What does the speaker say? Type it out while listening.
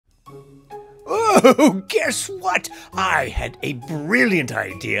Oh, guess what? I had a brilliant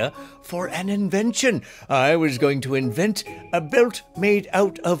idea for an invention. I was going to invent a belt made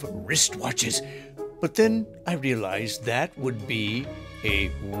out of wristwatches. But then I realized that would be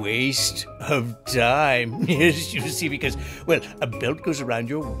a waste of time. Yes, you see, because, well, a belt goes around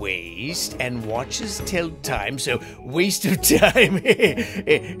your waist and watches tell time, so waste of time.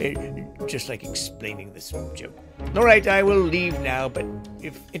 Just like explaining this joke. All right, I will leave now, but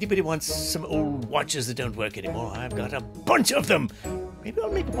if anybody wants some old watches that don't work anymore, I've got a bunch of them. Maybe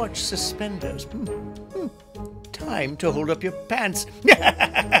I'll make watch suspenders. Time to hold up your pants.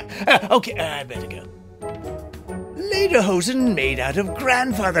 Okay, I better go. Lederhosen made out of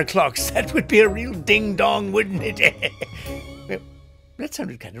grandfather clocks. That would be a real ding-dong, wouldn't it? Well, that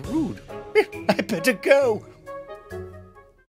sounded kind of rude. I better go.